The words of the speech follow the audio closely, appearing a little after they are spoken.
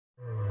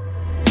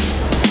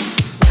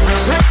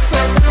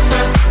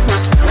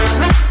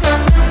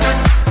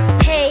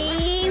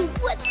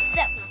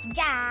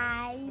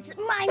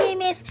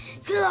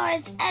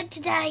friends, and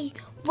today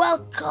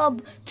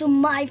welcome to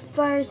my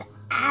first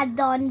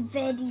add-on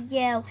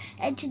video,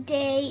 and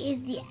today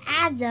is the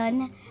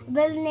add-on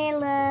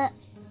vanilla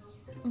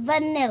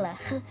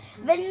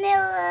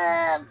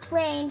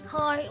playing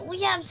card.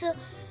 We have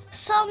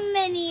so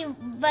many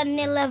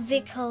vanilla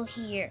vehicle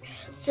here.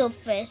 So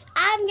first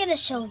I'm gonna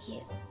show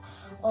you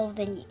all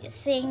the new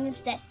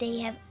things that they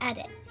have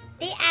added.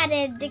 They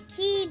added the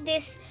key,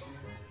 this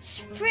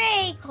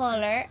spray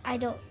color. I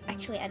don't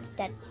actually add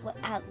that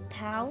out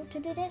how to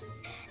do this.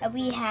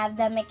 We have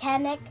the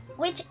mechanic,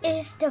 which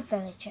is the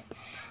villager.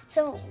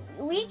 So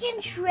we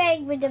can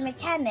trade with the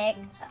mechanic.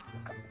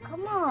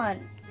 Come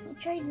on,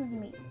 trade with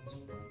me.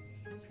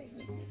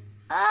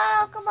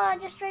 Oh, come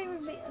on, just trade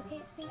with me.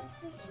 Okay, wait.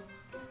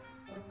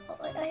 Oh,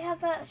 I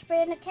have a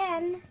spray in a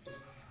can.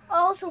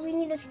 Also, we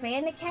need a spray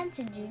in a can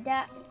to do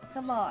that.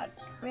 Come on,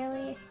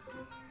 really?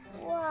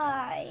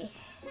 Why?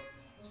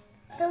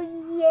 So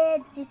yeah,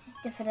 this is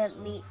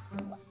definitely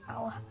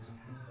wow.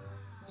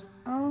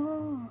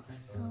 Oh,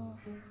 so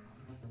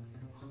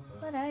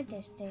what are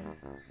these things?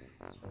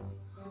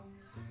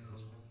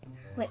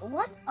 Wait,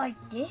 what are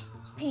this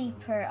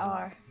paper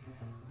are?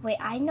 Wait,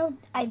 I know.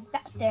 I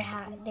bet they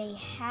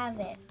have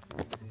it.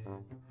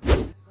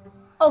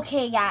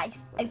 Okay, guys,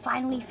 I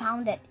finally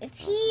found it.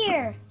 It's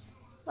here.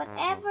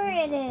 Whatever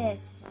it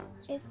is,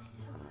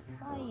 it's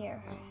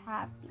fire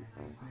happy.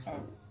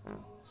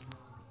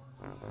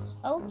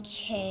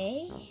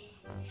 Okay,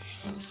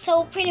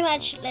 so pretty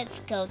much let's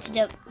go to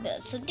the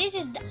build. So this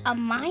is a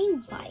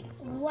mine bike.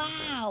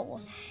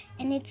 Wow,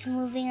 and it's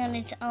moving on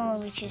its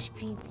own, which is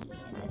creepy.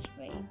 And that's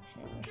great.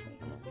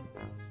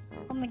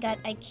 Oh my god,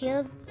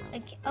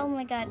 oh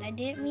my god, I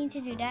didn't mean to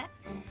do that.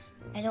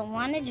 I don't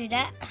want to do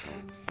that.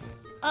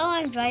 Oh,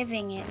 I'm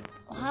driving it.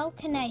 How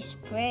can I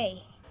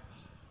spray?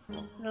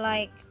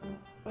 Like,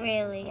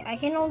 really? I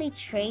can only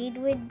trade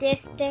with this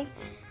thing.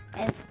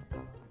 And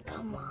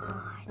come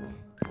on.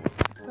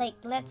 Like,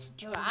 let's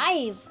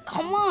drive.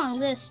 Come on,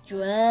 let's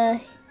drive.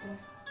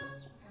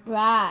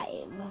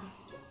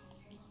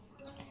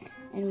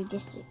 And we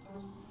just did.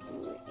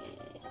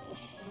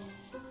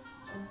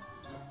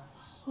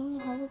 So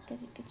how we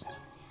gonna get?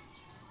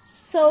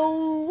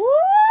 So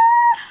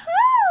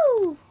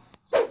woohoo!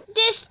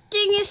 This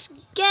thing is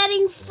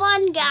getting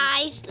fun,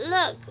 guys.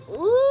 Look,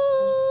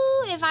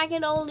 ooh! If I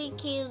can only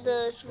kill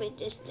this with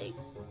this thing.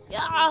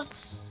 Yeah.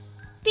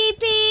 Beep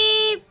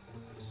beep.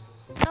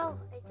 Oh,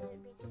 I didn't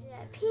mean to do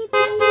that. Beep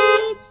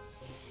beep.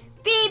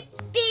 Beep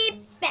beep.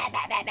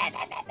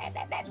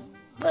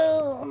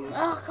 Boom.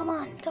 Oh, come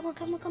on.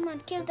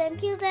 Kill them.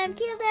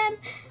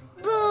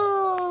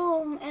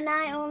 Boom. And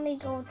I only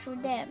go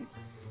through them.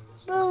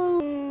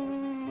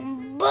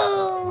 Boom.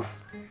 Boom.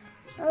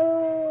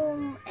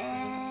 Boom.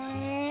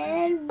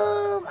 And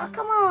boom. Oh,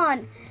 come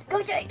on. Go.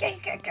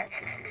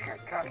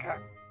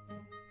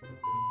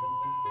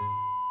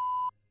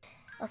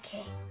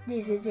 Okay,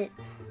 this is it.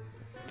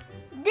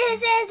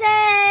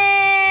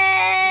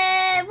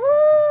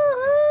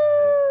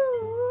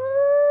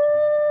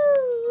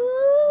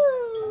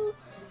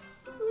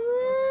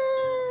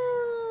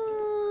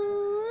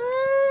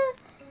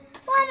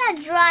 Wanna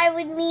drive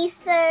with me,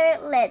 sir?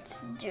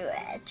 Let's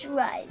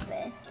drive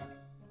it.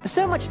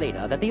 So much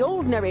later that the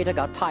old narrator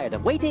got tired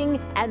of waiting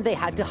and they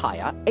had to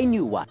hire a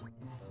new one.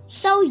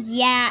 So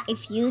yeah,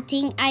 if you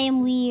think I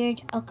am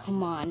weird, oh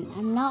come on,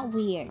 I'm not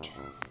weird.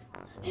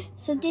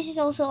 So this is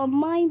also a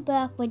mine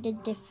bag with a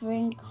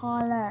different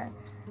color.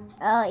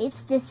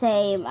 It's the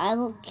same. I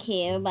don't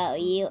care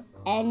about you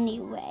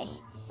anyway.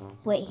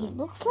 Wait, he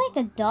looks like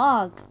a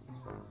dog.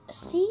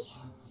 See?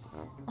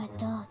 A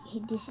dog.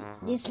 This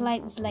is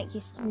like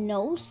his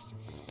nose.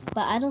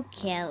 But I don't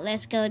care.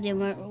 Let's go to the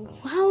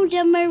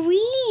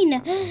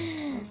marine.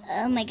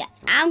 Oh my god.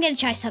 I'm gonna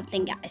try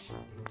something, guys.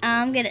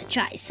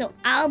 So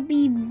I'll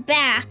be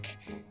back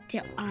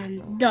till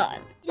I'm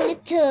done.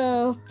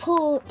 Little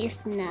pool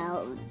is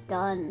now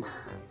done.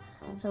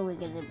 So we're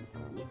gonna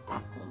get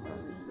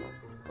aquamarine.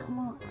 Come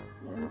on.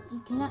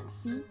 You cannot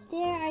feed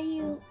there? Are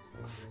you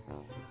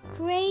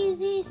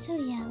crazy? So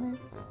yeah, let's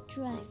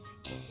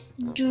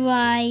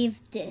drive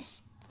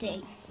this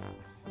thing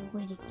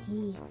with the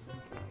key.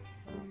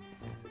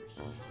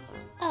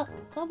 Oh,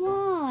 come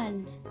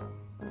on.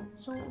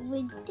 So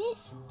with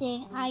this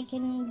thing I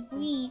can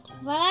breathe,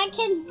 but I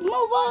can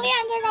move only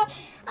underground.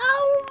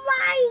 Oh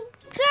my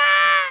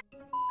god!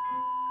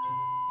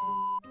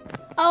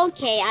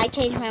 Okay, I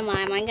changed my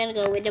mind. I'm gonna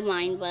go with the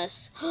mine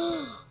bus.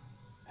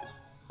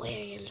 Why are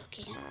you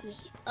looking at me?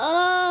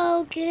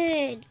 Oh,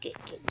 good.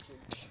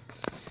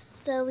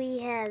 So we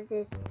have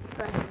this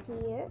bus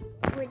here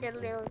with a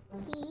little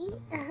key.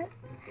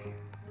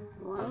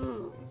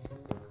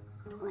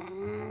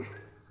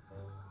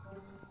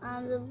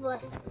 The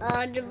bus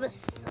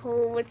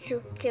over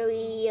to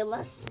carry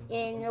us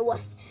in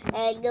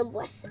the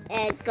bus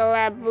and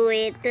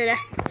collaborate to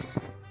us.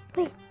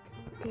 Wait,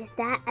 is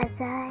that a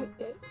sign?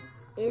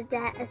 Is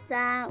that a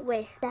sign?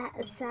 Wait, that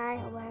a sign?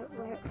 Where?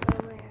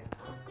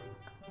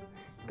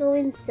 Go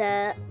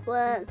inside.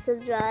 Want to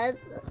drive?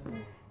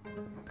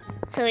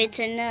 So it's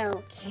a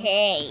no.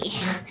 Okay.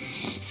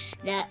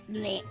 This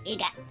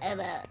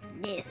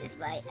is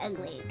my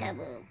ugly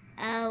kaboom.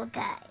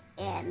 Okay.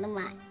 And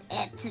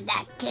it's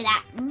that kid.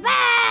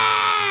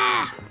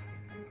 Bah!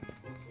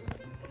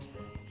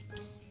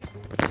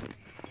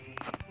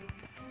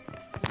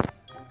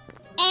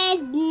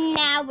 And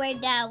now we're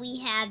done. We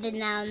have the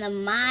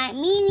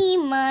mini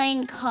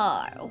mine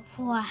car.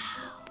 Wow.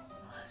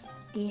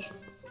 This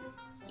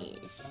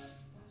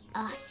is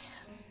awesome.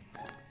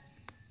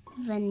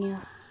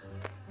 Vanilla.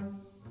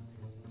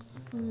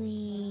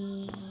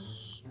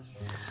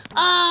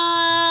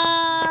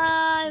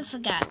 I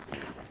forgot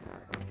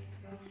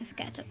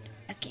something.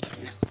 Okay,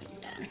 now we're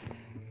done.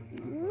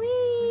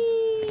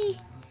 Whee!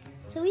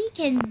 So we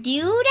can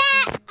do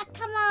that? Oh,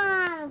 come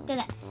on, let's do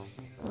that.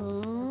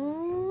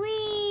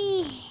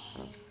 Whee!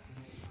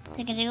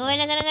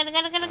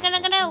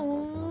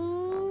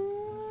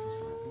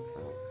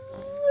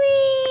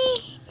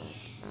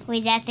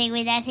 With that thing.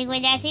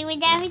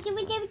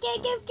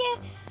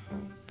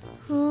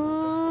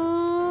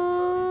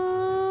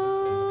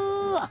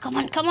 Oh, come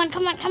on.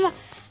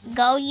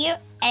 Go here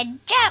and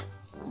jump.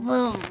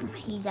 Boom.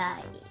 He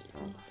died.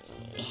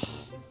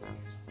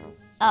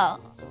 Oh.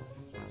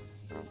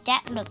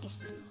 That look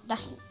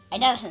I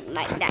doesn't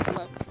like that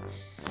look.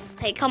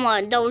 Hey, come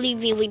on. Don't leave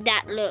me with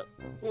that look.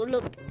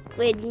 Look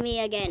with me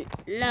again.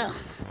 No.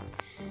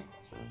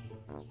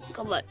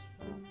 Come on.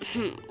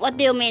 What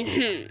do you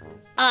mean?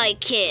 I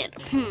kid.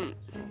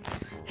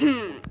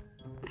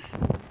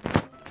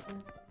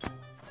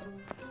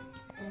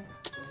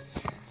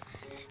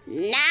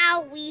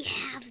 Now we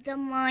have the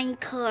mine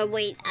car.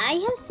 Wait, I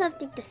have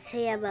something to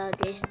say about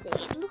this thing.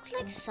 It looks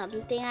like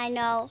something I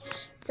know.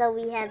 So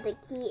we have the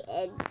key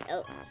and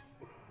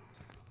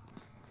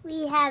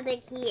we have the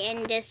key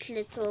and this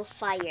little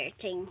fire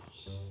thing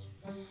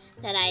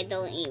that I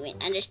don't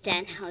even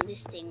understand how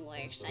this thing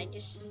works.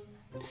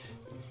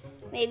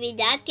 Maybe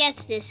that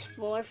gets this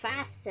more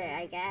faster,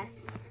 I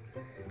guess.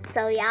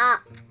 So yeah,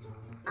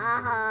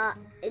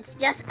 it's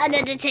just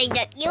another thing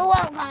that you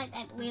will work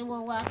and we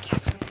will work.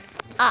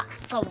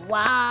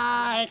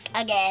 Work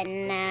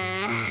again.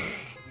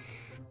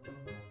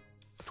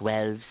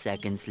 12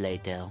 seconds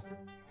later.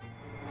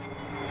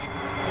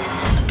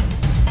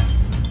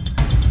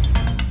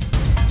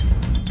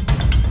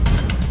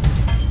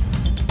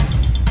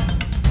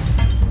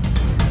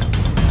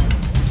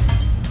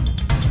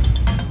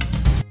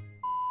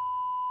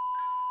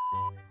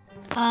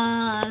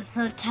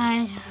 So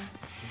tired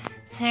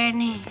of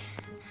turning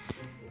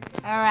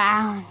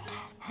around.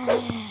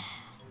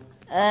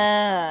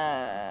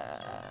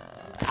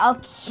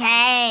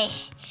 Okay.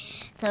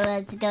 So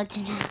let's go to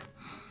the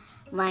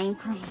mine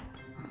plane.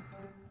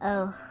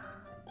 Oh,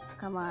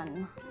 come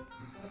on.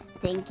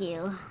 Thank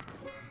you.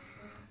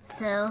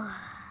 So,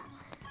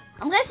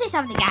 I'm gonna say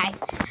something, guys.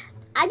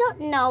 I don't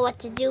know what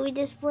to do with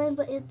this plane,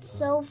 but it's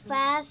so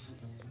fast,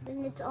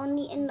 and it's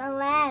only in the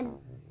land,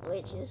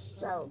 which is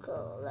so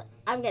cool. Look,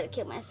 I'm gonna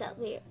kill myself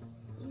here.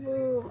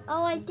 Boom.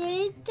 Oh, I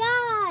didn't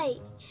die.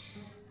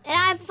 And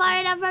I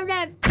fired up from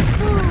there.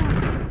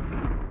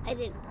 Boom. I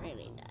didn't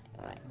really die.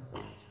 All right.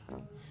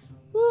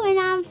 Ooh, and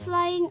I'm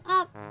flying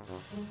up.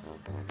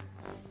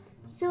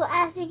 So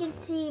as you can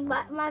see,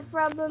 my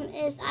problem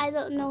is I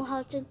don't know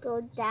how to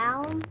go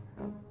down.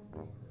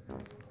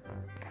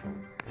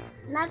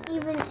 Not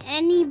even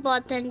any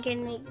button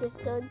can make this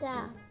go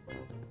down.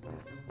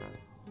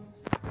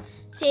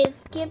 So it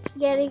keeps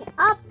getting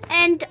up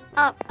and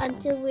up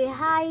until we're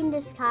high in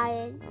the sky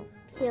and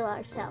kill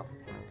ourselves.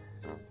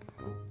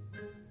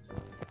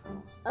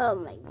 Oh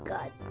my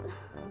god.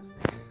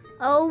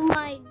 Oh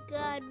my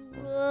god,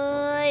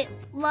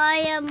 why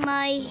am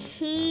I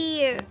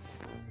here?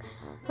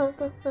 Help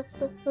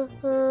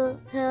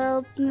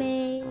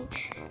me.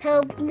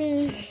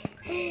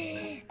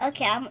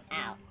 Okay, I'm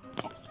out.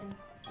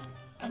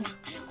 Oh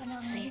no,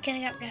 he's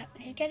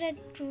gonna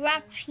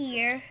drop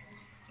here.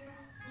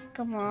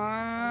 Come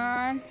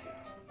on.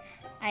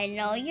 I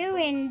know you're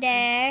in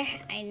there.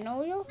 I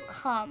know you'll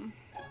come.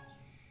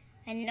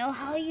 I know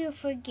how you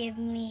forgive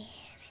me.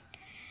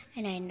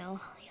 And I know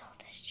how you'll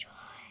destroy.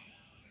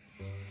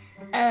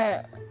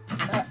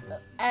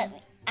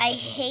 I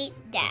hate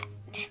that.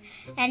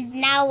 And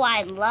now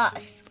I'm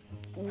lost.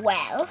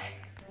 Well,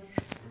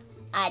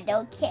 I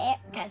don't care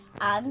because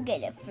I'm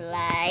gonna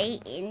fly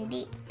in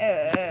the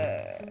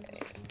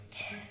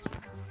earth.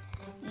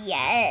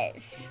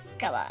 Yes.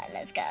 Come on,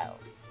 let's go.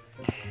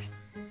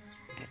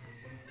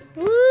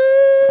 Woo!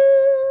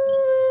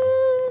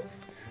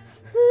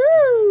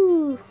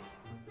 Woo!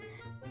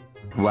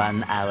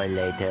 1 hour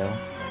later.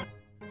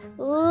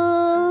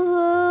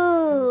 Ooh.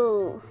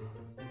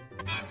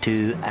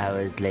 2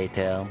 hours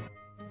later.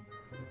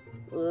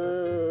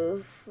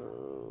 Ooh.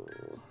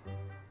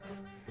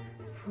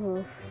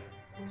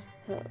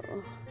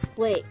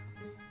 Wait,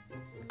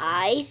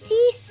 I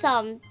see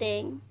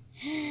something.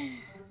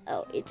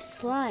 Oh, it's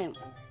slime.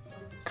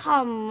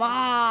 Come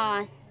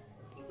on.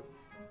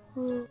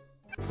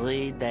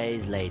 3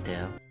 days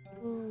later.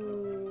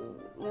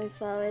 Ooh, my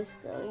power is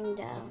going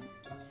down.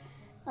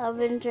 I've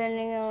been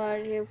training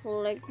around here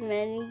for like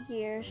many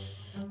years.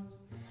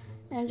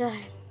 And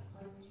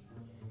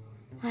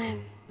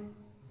I'm...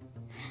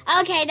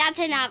 Okay, that's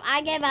enough.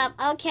 I give up.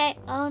 Okay.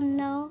 Oh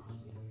no.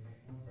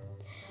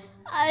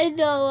 I don't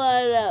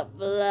wanna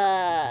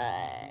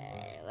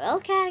play.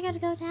 Okay, I gotta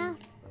go down.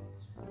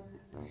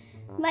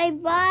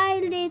 Bye-bye,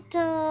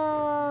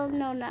 little.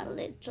 No, not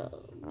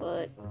little,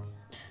 but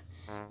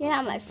you're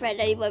not my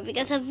friend anymore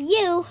because of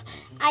you.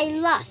 I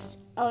lost.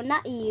 Oh,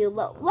 not you,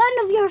 but one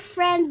of your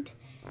friends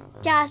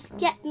just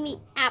get me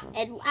up,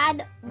 and I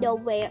don't know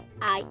where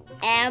I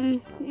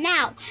am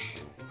now.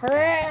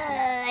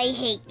 I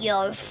hate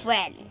your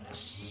friends.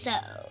 So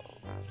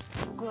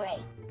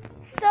great.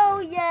 So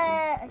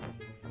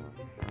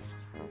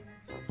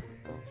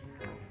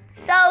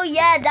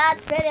yeah, that's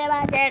pretty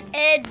much it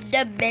in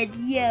the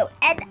video.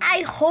 And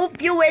I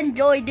hope you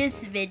enjoyed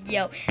this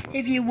video.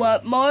 If you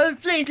want more,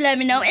 please let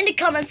me know in the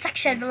comment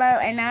section below.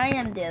 And I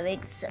am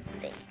doing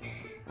something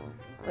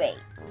great.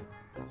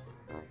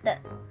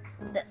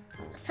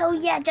 So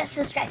yeah, just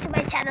subscribe to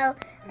my channel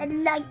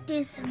and like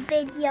this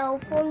video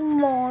for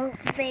more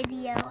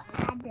video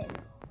Addon.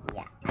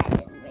 Yeah,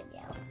 Addon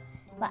video.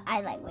 But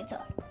I like with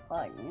sword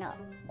or no,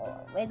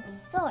 or with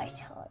sword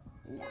or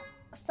no.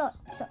 Sword.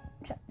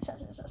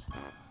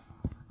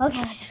 Okay,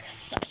 let's just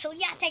go. So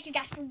yeah, thank you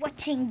guys for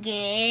watching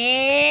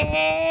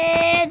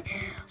again.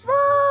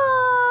 Bye.